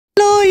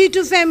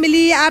YouTube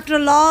family, after a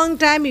long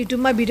time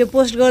YouTube मा video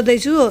post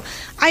गर्दैछु.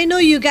 I know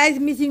you guys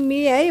missing me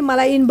है.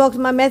 मलाई inbox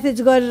मा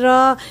message गरेर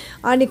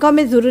अनि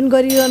कमेन्ट्सहरु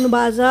गरिरहनु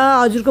भएको छ.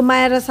 हजुरको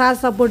माया र साथ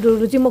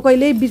सपोर्टहरु चाहिँ म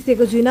कहिल्यै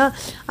बिर्सेको छैन.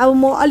 अब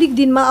म अलिक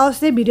दिनमा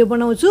अवश्य भिडियो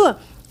बनाउँछु.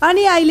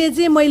 अनि अहिले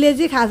चाहिँ मैले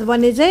चाहिँ खास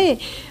भन्ने चाहिँ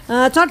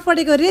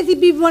चटपटेको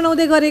रेसिपी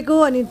बनाउँदै गरेको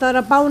अनि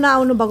तर पाहुना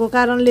आउनु भएको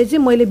कारणले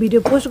चाहिँ मैले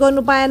भिडियो पोस्ट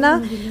गर्नु पाएन.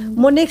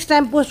 म नेक्स्ट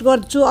टाइम पोस्ट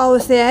गर्छु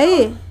अवश्य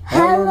है.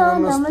 Hello,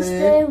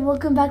 namaste.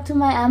 Welcome back to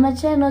my Amma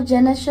channel,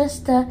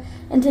 Jasna.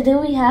 And today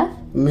we have.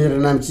 मेरो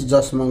नाम चाहिँ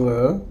Jasna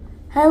हो.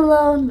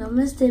 Hello,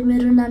 namaste.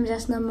 मेरो नाम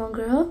Jasna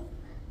हो.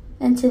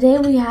 And today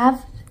we have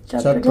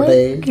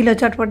Chatpate. Gilo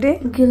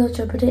Chatpate. Gilo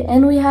Chatpate.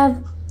 And we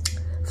have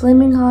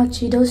flaming hot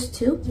Cheetos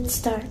too. Let's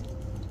start.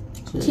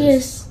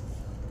 Cheers.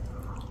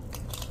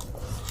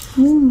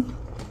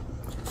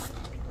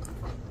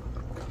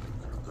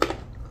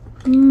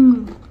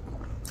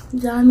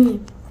 Yummy.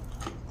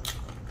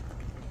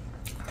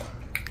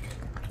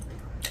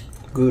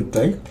 Good,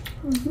 right?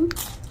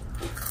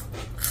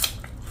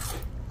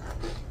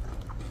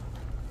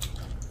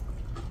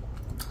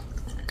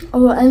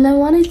 Oh, and I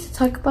wanted to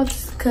talk about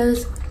this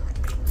because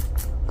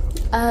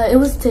it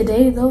was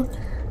today though.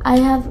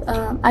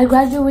 I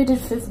graduated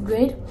 5th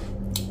grade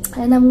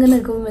and I'm gonna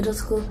go middle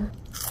school.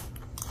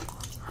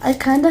 I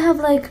kind of have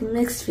like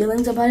mixed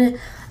feelings about it.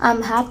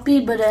 I'm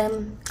happy, but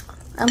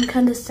I'm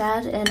kind of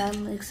sad, and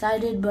I'm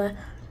excited, but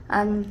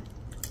I'm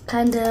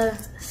kind of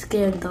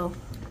scared though.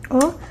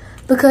 Oh.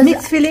 Because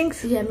mixed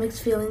feelings? Yeah,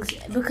 mixed feelings.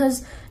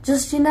 Because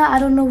Justina, I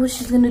don't know what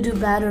she's gonna do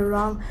bad or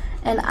wrong,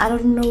 and I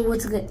don't know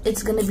what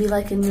it's gonna be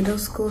like in middle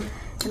school,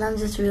 and I'm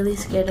just really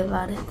scared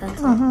about it.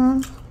 That's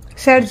all.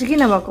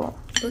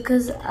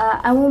 Because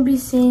I won't be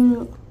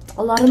seeing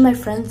a lot of my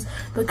friends,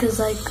 because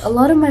like a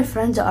lot of my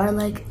friends are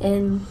like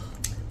in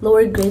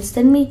lower grades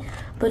than me,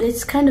 but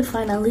it's kind of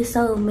fun. At least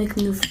I'll make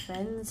new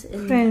friends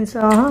in middle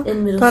school.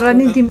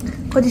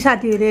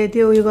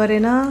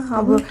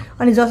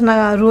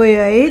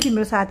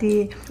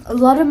 A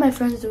lot of my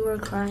friends were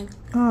crying.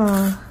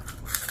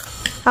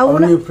 How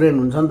new friend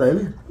हुन्छ नि त हैन?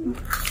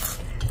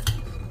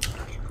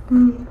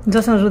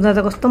 जसमा रुदा त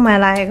कस्तो माया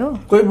लागेको.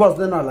 कोही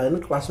बस्दैन होला हैन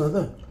क्लासमा त?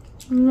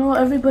 No,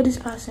 everybody's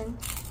passing.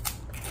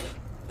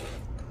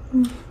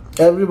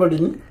 Everybody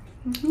ni?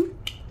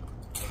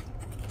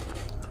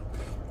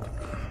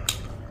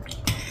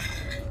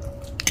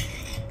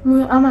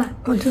 Amma.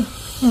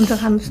 हुन्छ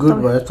खानुस् त. गुड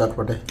भयो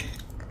चटपटे.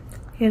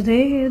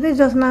 हेर्दै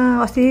जसमा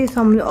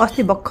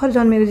अस्ति भर्खर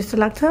जन्मेको जस्तो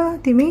लाग्छ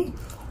तिमी.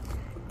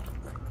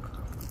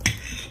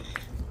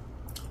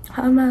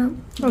 Amma,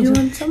 you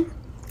want some?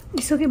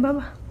 It's okay,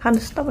 Baba.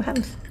 खानुस् तपाईं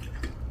खानुस्.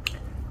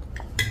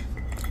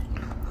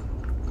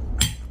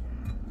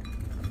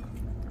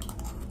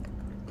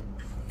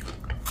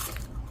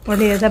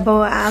 पढे हेर्दा बाउ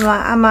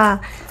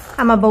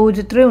आमा बाउ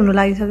जत्रै हुनु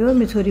लागिसक्यो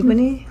मेरो छोरी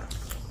पनि.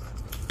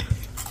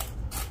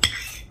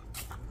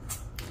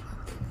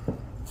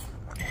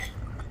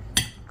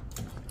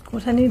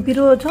 खोर्सानी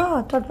पिरो छ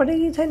चटपटे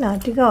कि छैन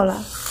टिका होला.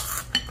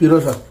 पिरो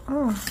छ.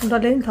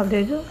 डल्लै नि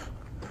थप्दैछु.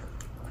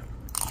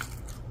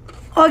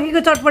 अघिको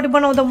चटपटे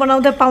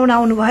बनाउँदा पाहुना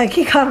आउनु भयो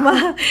कि घरमा.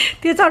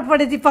 त्यो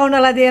चटपटे चाहिँ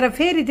पाहुनालाई दिएर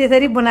फेरि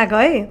त्यसरी बनाएको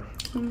है.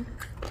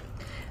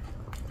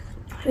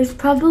 It's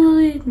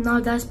probably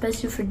not that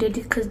spicy for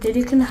Diddy because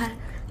Diddy can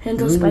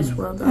handle spice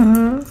well though.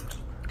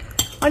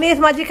 अनि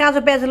यसमा चाहिँ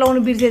काँचो प्याज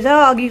लाउनु बिर्सेछ.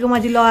 अघिकोमा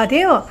चाहिँ लगाएको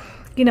थियो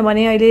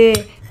किनभने अहिले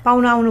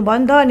पाहुना आउनु भयो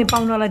नि त अनि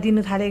पाहुनालाई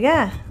दिनु थाले क्या.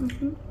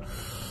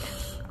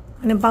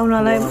 अनि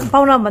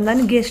पाहुना भन्दा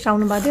नि गेस्ट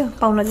आउनु भएको थियो.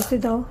 पाहुना जस्तै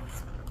त हो.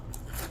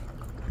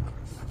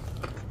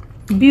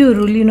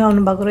 बिउहरू लिनु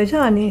आउनु भएको रहेछ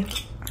अनि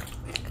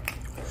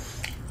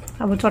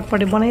अब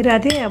चटपटे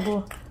बनाइरहेको थिएँ. अब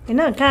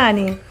हैन कहाँ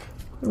अनि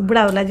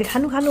बुढाहरूलाई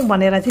चाहिँ खानु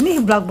भनेर चाहिँ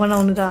नि ब्लग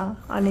बनाउनु त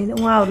अनि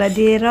उहाँहरूलाई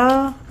दिएर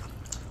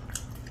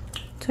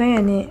चाहिँ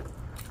अनि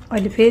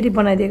अहिले फेरि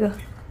बनाइदिएको.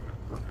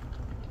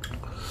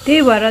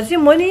 त्यही भएर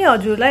चाहिँ म नि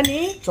हजुरलाई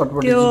नि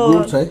त्यो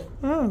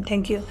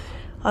थ्याङ्क यू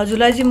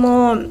हजुरलाई चाहिँ म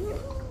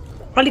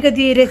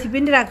अलिकति रेसिपी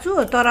पनि राख्छु.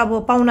 तर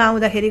अब पाहुना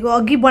आउँदाखेरिको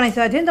अघि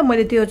बनाइसकेको थिएँ नि त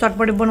मैले त्यो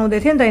चटपटे बनाउँदै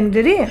थिएँ नि त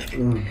यहाँनिर.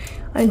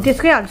 अनि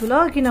त्यसकै हाल्छु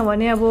ल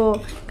किनभने अब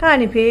कहाँ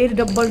नि फेरि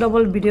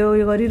डबल भिडियो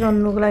उयो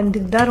गरिरहनुको लागि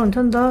दिगदार हुन्छ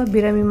नि त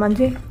बिरामी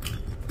मान्छे.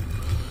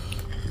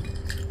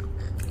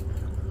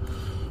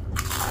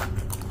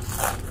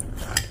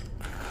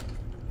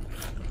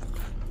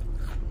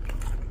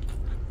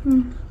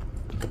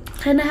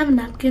 Can I have a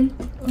napkin?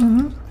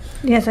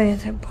 Yes,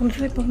 पाउँछ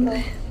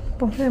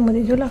म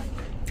दिन्छु ल.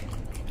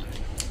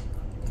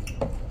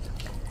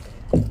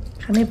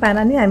 खानै पाएन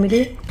नि हामीले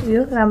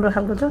उयो राम्रो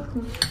खालको त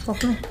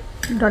पक्नु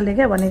डल्ले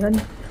क्या भनेको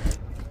नि.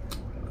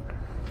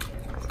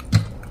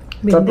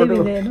 भिन्दै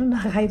हेर्नु न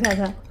खाइरहेको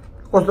छ.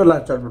 कस्तो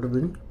लाग्छ चटपटे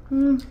पनि?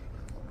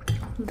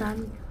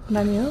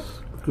 दामी हो.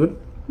 Good.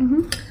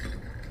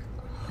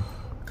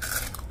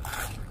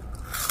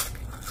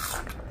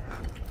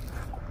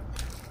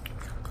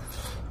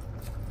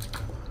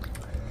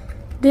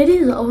 Diddy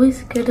is always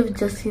scared of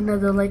Justina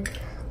though. Like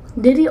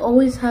Diddy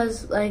always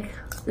has like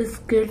this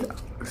good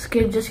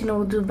scared Jasna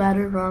will do bad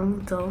or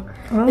wrong. So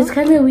it's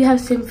kind of we have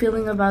same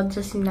feeling about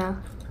Jasna.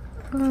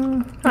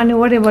 And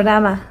what about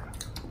Amma?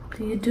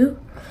 Do you do?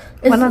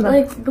 It's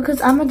like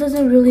because Amma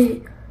doesn't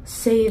really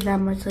say that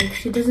much. Like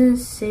she doesn't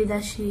say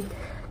that she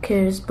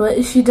cares,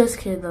 but she does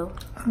care though.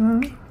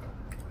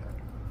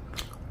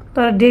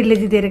 तर डेडले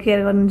चाहिँ धेरै care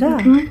गर्नुहुन्छ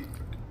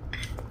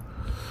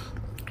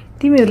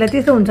तिमीहरुलाई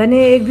त्यस्तो हुन्छ नि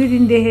एक दुई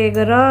दिन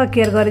देखेको र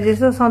केयर गरे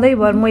जस्तो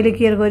सधैँभर मैले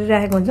केयर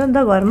गरिराखेको हुन्छ नि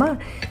त घरमा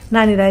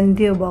नानीलाई नि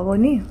त्यो भयो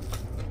नि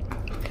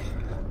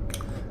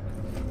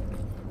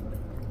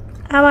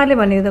आमाले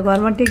भनेको त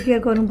घरमा टेक केयर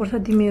गर्नुपर्छ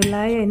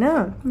तिमीहरुलाई हैन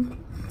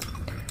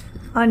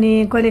अनि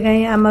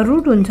कहिलेकाहीँ आमा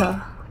रुट हुन्छ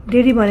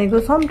डेडी भनेको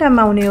सम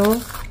टाइममा आउने हो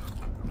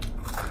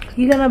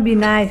He gonna be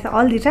nice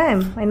all the time.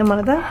 I know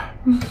मलाई त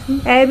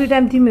every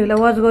time तिमीहरुलाई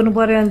वाच गर्नु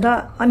पर्यो अनि त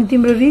अनि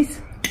तिम्रो रिस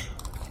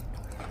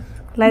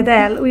लाई त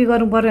उही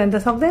गर्नु पर्यो भने त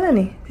सक्दैन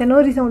नि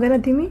त्यहाँ रिसाउँदैन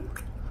तिमी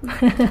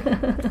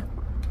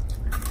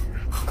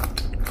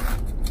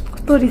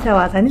कस्तो रिसा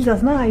भएको छ नि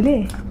जसमा अहिले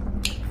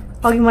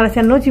अघि मलाई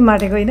सानो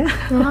चिमाटेको हैन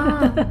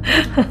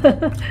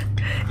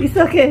It's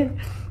okay.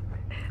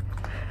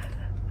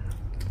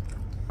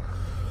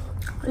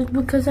 It's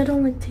because I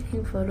don't like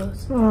taking photos.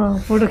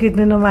 Photo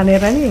खिच्नु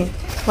नमानेर नि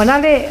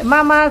भन्नाले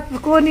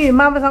मामाको नि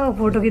मामासँग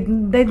फोटो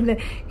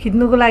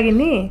खिच्नुको लागि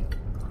नि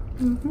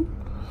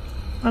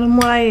अनि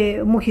मलाई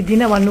म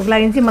खिच्दिन भन्नुको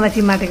लागि चाहिँ मलाई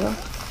चिमाटेको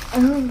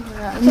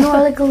No,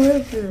 I like a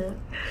little bit.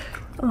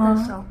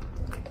 That's all.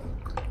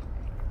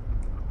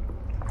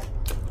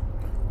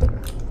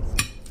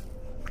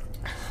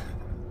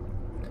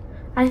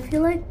 I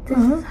feel like this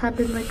has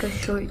happened like a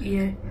short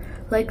year.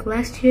 Like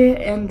last year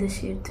and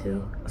this year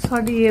too.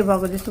 Sorry, year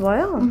bago just boy.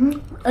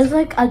 It's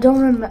like I don't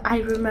remember.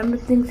 I remember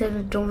things and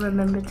I don't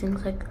remember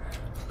things. Like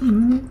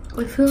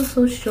it feels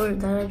so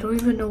short that I don't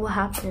even know what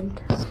happened.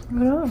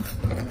 Yeah.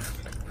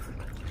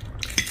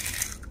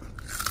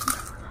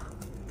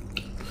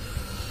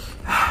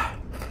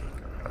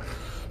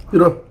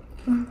 Piro.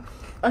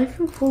 I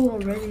feel full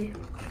already.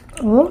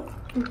 Oh.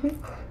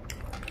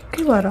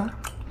 के भरा?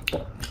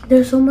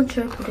 There's so much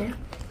here today.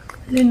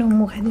 लेनो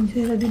म खाइदिन्छु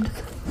हेर दिनु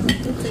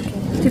It's okay.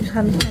 Chips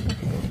खानु छ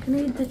Can I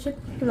eat the chip?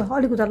 ल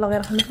अलिकति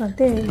लगाएर खानुस् न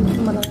त्यही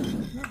मलाई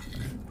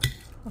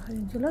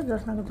खाइदिन्छु ल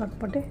जसनाको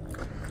चटपटे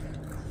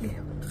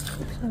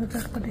जसनाको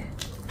चटपटे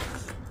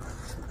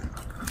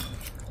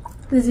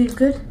Is it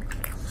good?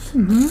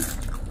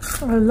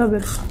 I love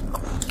it.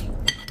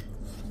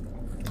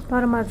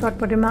 तर मलाई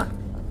चटपटेमा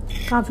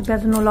काँचो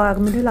प्याज नलगाएको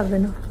मिठै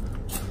लाग्दैन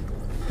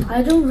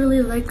I don't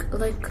really like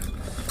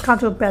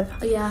काँचो प्याज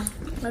yeah.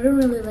 I don't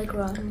really like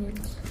raw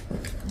onions.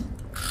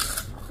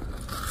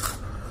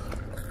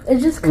 It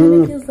just kind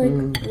of feels like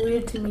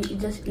weird to me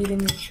just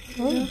eating it.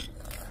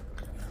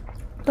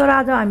 तर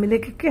आज हामीले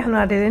के खानु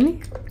आँटेको नि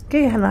के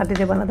खानु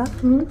आँटेको भन त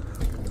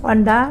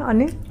अन्डा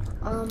अनि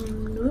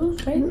noodles,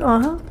 right?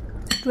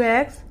 2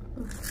 eggs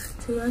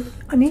 2 eggs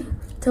अनि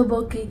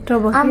tteokbokki.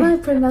 Tteokbokki. I'm gonna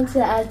pronounce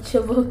it as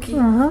tteokbokki.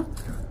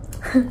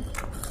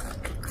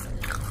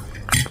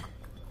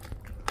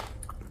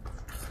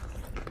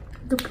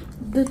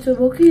 The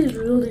tteokbokki is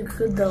really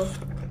good though.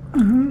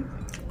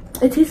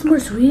 It tastes more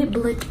sweet,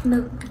 but like in a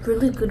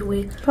really good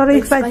way.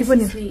 Like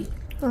spicy sweet.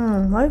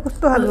 है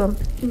कस्तो खालको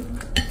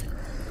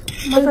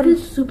It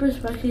is super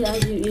spicy as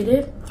you eat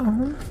it.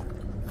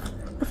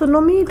 कस्तो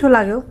नमिठो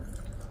लाग्यो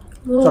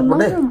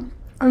चटपटे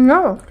No.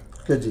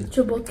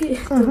 Tteokbokki.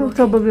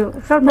 Tteokbokki.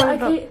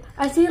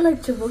 I say it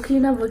like tteokbokki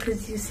now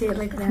because you say it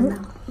like that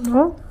now.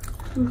 हो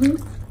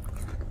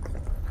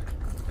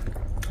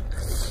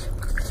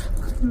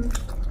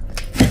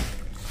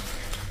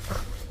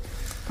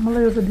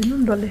मलाई एउटा दिनु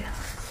नि डल्ले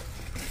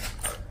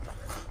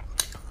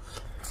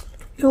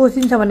यो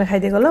ओसिन्छ भनेर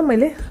खाइदिएको ल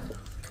मैले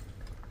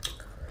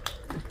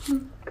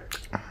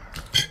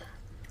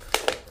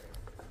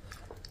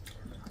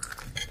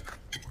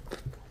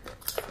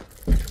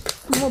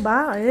म बा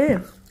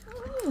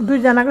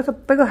दुईजनाको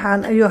सबैको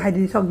यो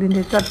खाइदिनु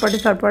सक्दिन्थे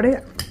चटपटे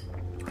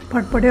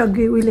फटपटे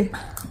अघि उहिले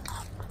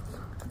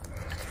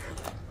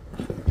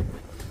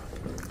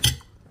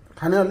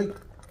खाने अलिक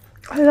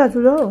खाइरहेको छु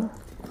र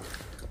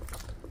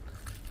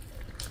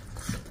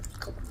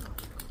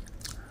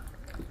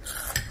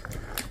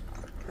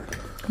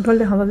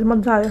डल्ले खाँदा चाहिँ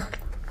मजा आयो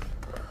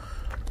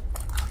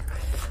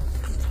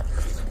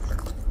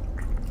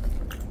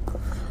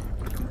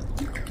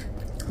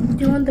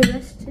Do you want the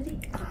rest, Titty?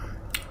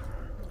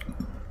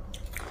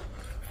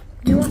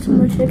 Do you want some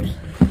more chips?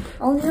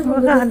 I only have a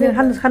little bit.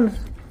 खानुहोस्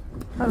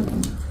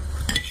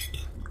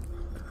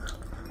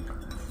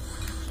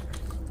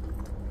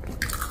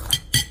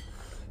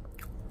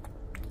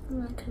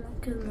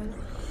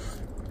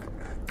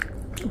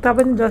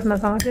तपाईँ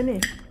जसनासँग चाहिँ नि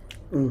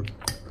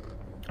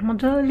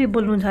मजाले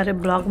बोल्नुहुन्छ अरे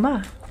ब्लगमा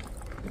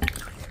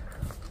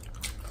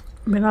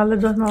भेनाले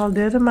जसनालाई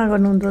धेरै माया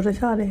गर्नुहुँदो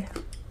रहेछ अरे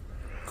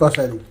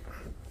कसरी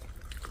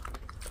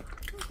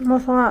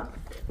मसँग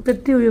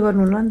त्यति उयो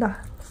गर्नुहुन्न नि त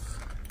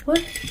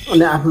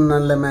अनि आफ्नो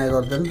नानीलाई माया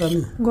गर्दैन त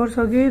नि गर्छ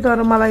कि तर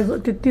मलाई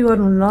त्यति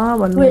गर्नुहुन्न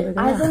भन्नु Wait,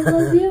 I don't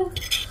love you?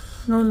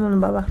 No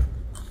बाबा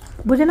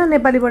बुझेन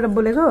नेपालीबाट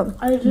बोलेको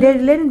हजुर।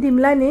 डेडीले नि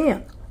तिमीलाई नि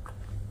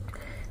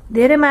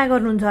धेरै माया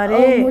गर्नुहुन्छ अरे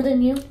more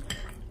than you.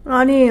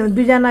 अनि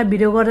दुईजना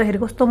भिडियो गर्दाखेरि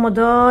कस्तो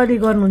मजाले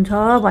गर्नुहुन्छ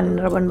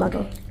भनेर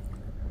भन्नुभएको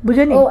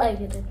बुझ्यो नि Oh, I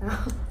get it now.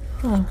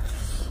 अँ,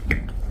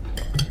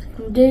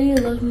 Daddy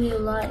loves me a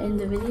lot in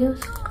the videos.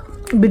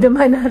 भिडियोमा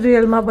होइन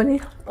रियलमा पनि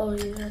Oh,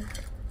 yeah.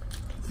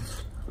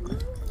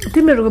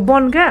 तिमीहरूको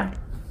बन क्या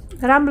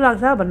राम्रो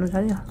लाग्छ भन्नुहुन्छ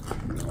नि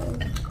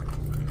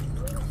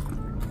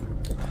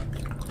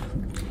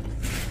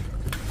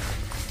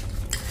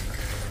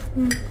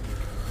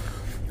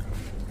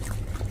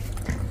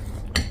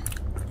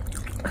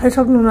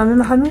खाइसक्नु हुँदैन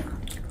नखानु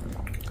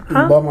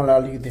ब मलाई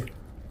अलिकति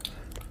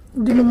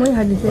दिनु मै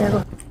खाइदिन्छु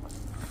यहाँको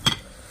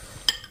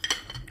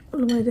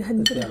लु मैले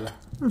खाइदिन्छु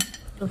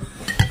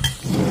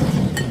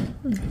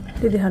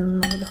त्यति खानु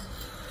नहुँदा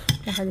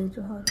खाइदिन्छु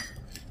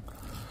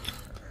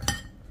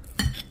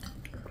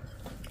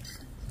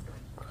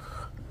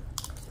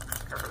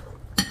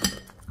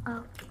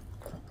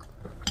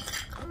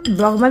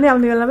भ्लगमा नि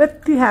आउने बेलामा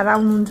यति खाएर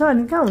आउनुहुन्छ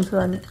अनि कहाँ हुन्छ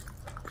अनि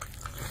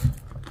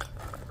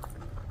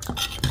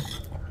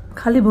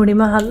खालि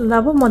भुँडीमा खाँदा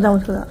पो मजा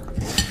आउँछ त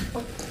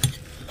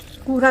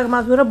कुखुराको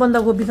मासु र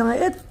बन्दाकोपीसँग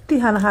यति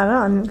खाना खाएर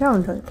अनि कहाँ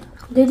हुन्छ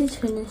Daddy's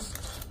finished.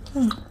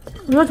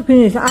 Not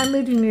finish I'm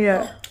eating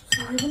here So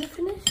we're gonna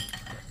finish?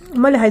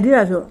 मैले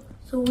खाइदिइरहेको छु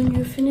So when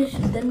you're finished,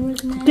 then we're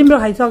gonna have... तिम्रो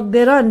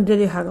खाइसक्दै र अनि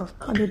त्यसले खाएको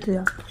अनि त्यति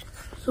हो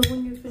So when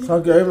you're finished...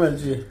 सक्यो है मैले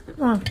चाहिँ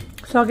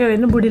सक्यो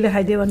भने बुढीले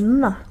खाइदियो भन्नु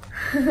न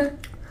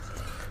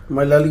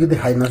मैले अलिकति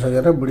खाइ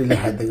नसकेर बुढीले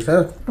खाइदिएको छ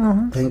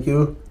thank you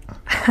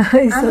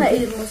I'm gonna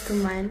eat most of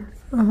mine.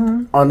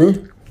 अनि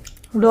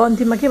ल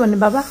अन्तिममा के भन्ने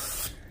बाबा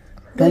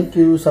थ्याङ्क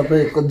यू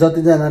सबैको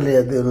जतिजनाले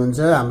हेर्दै हुनुहुन्छ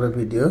हाम्रो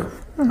भिडियो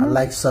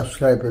लाइक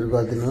सब्सक्राइबहरू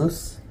गरिदिनुहोस्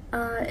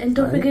And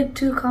don't forget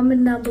to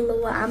comment down below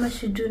what Amma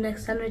should do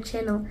next on her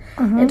channel.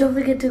 And don't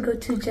forget to go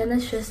to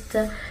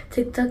Jasna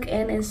TikTok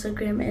and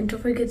Instagram. And don't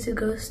forget to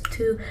go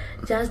to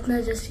Jasna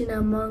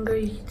Justina Monger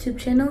YouTube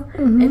channel.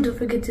 And don't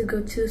forget to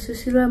go to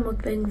Susila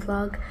Mukbang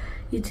Vlog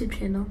YouTube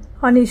channel.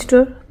 अनि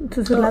store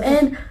सुसुला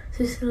And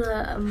Susila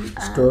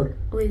Store.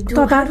 Wait,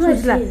 तता how do I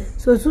सुसुला say it?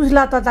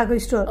 सुसुला तताको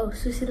store Oh,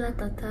 Susila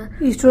Tata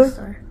Store.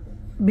 Store.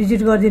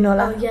 Visit गरिदिनु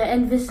होला Oh yeah,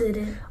 and visit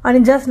it. अनि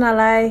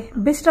जसनालाई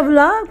best of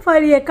lock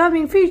for your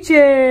coming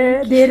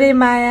future धेरै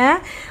माया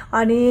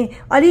अनि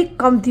अलिक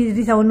कम्ती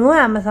रिसाउनु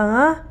आमासँग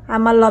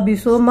आमा लभ यु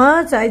सो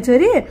मच है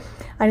छोरी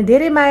अनि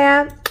धेरै माया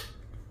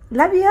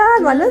लभ यु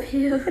भन्नु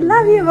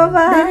लभ यु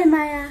बाबा Bye,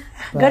 Maya.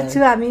 गर्छु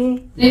हामी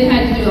They've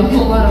had to do a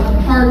whole lot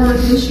of hard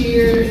work this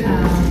year,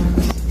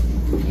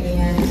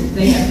 and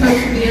they have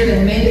persevered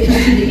and made it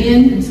to the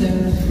end, and so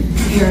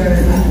we are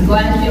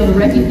glad to be able to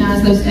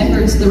recognize those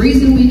efforts. The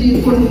reason we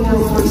do 44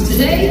 awards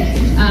today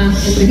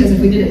is because if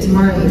we did it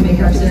tomorrow, it would make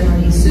our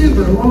ceremony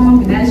super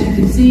long, and as you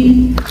can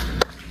see,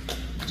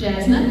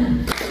 Jasna.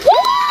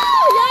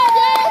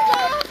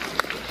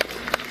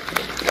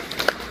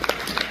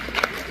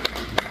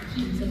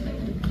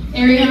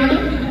 Ariana.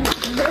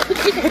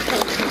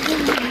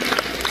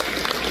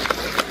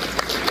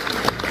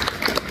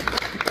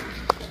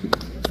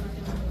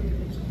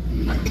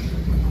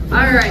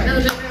 All right,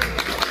 those are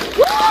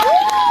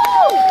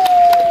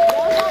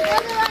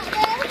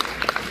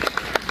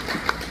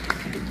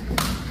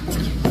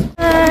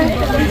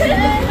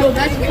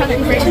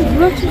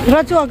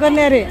रचु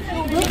गर्ने अरे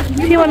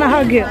के भन्न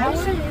सक्यो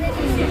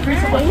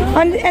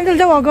अनि angel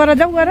जाऊ गर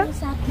जाऊ गर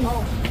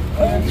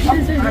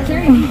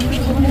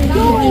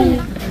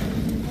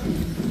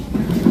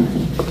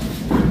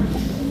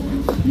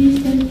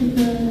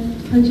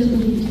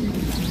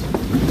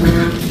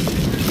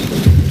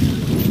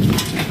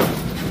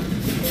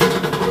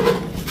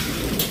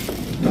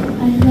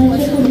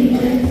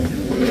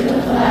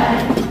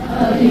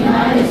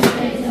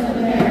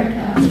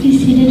Be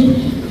seated.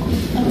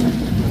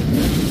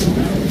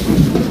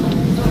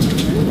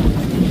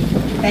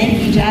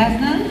 thank you,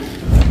 Jasna.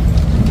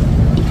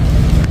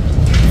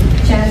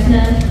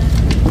 Jasna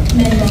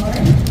Menor.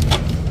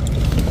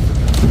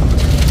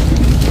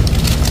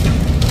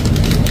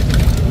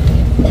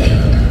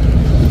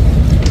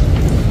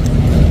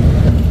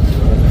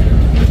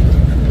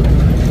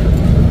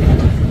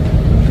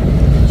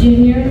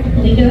 Junior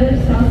Ligo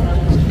Salsa.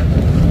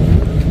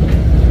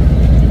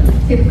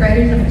 Fifth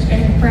graders, I'm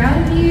extremely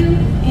proud of you,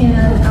 and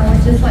I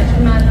would just like to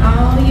remind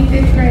all you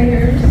fifth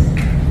graders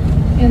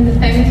in the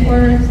famous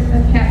words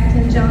of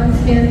Captain John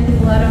Smith, The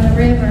Blood on the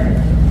River,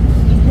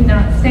 you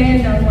cannot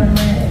stand on one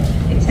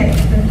leg. It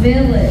takes the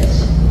village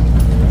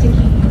to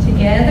keep you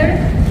together,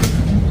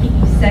 and keep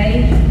you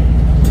safe.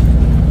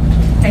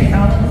 It takes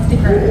all of us to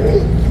grow.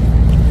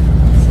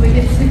 So we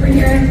get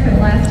superheroes for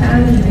the last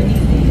time, and you may be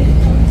seated.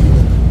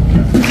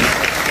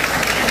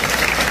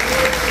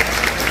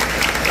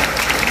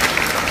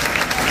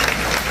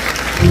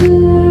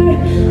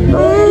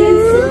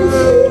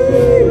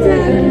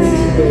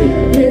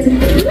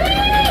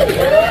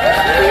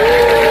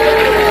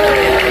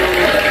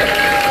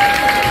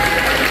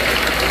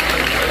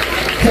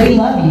 So we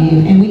love you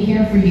and we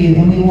care for you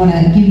and we want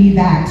to give you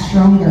back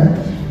stronger.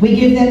 We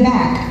give them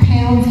back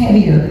pound pounds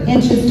heavier,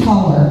 inches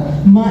taller,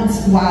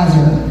 months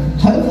wiser,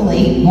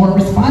 hopefully more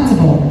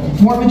responsible,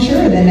 more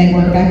mature than they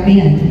were back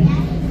then.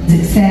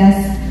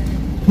 Success,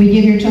 we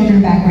give your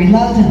children back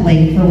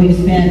reluctantly, for we've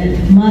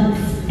spent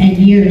months and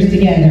years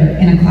together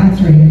in a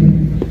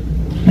classroom.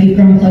 We've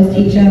grown close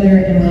to each other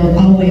and will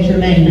always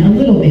remain a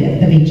little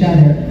bit of each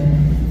other.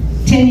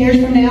 10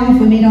 years from now, if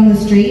we meet on the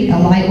street, a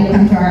light will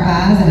come to our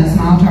eyes and a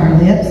smile to our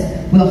lips.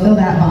 We'll feel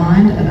that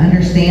bond of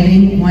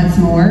understanding once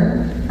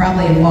more,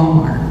 probably in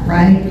Walmart,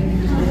 right?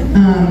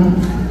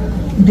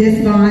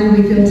 This bond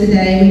we feel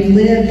today, we've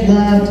lived,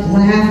 loved,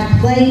 laughed,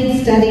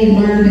 played, studied,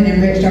 learned, and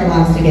enriched our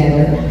lives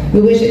together.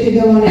 We wish it could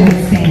go on and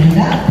stand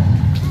up.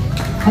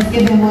 Let's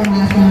give them one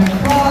last round of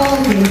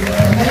applause.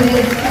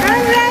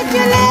 Congratulations!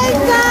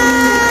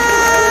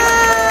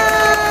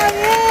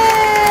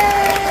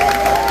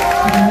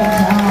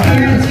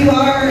 Parents,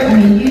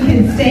 you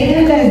can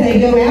stand as they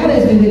go out,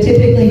 as we would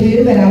typically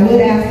do, but I would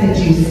ask that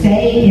you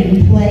stay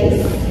in place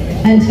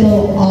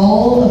until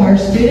all of our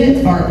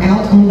students are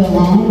out on the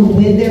lawn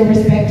with their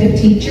respective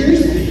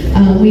teachers.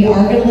 We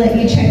are going to let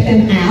you check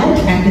them out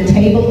at the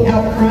table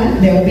out front.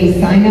 There will be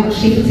sign-out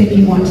sheets if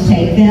you want to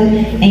take them,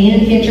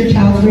 and get your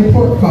child's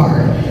report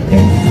card.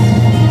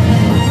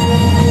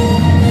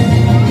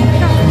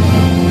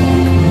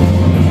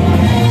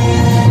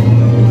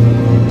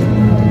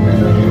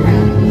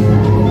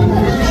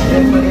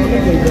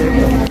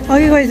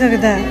 Okay, why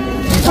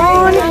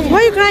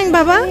are you crying,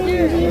 Baba?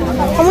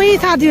 We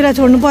thought you were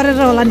going to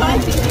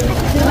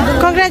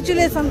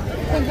congratulations.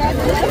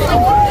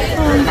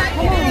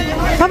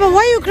 Baba,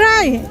 why you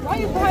cry? Why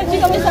you crying? You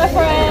gonna miss our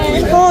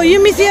friends. Oh, you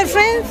miss your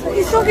friends?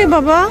 It's okay,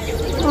 Baba.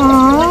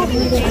 Aww.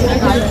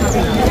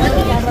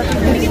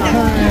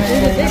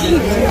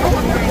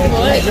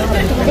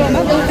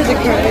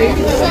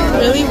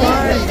 Really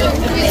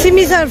warm. She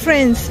miss her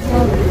friends.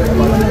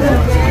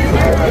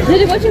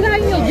 Didi, what you got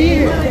in your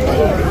beard?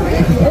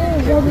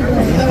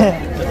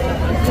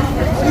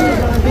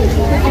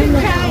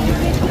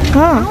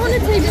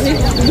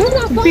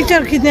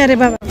 Picture खींचने रे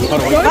बाबा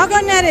हग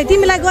गर्ने रे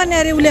तिमीलाई गर्ने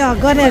रे उले हग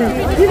गर्ने रे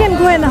you can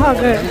go and hug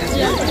her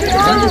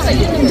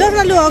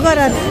जसमा लु हग गर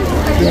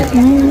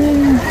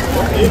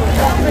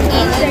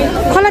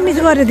कसलाई मिस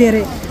गर्यो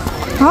धेरै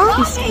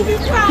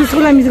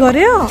स्कुललाई मिस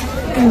गर्यो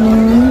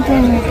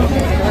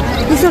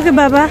इट्स ओके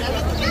बाबा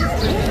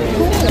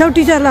त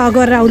टिचरलाई हग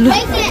गरेर आउ लु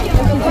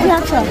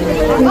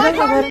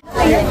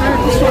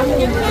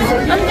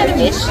I'm gonna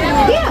miss you.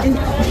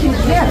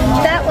 Yeah.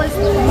 That was.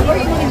 Or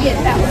you want to get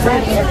that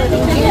one?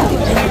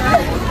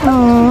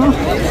 Aww.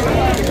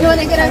 You want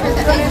to get over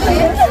that other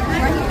kid?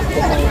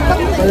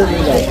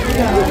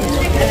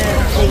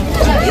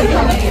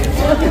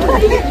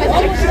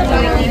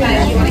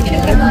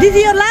 This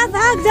is your last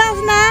hug,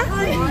 Jasna.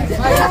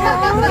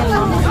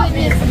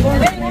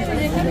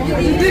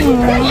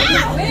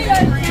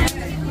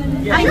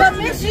 I'm gonna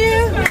miss you.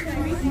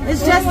 Is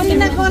Jasmine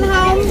going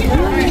home?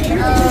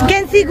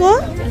 Can she go?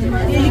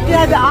 You can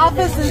have the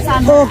office and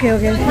something. Okay,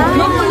 okay.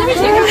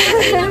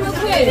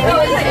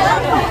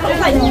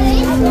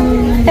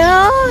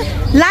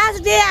 Last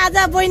day, आज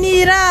बहिनी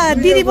र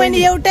दिदी बहिनी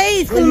एउटै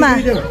स्कुलमा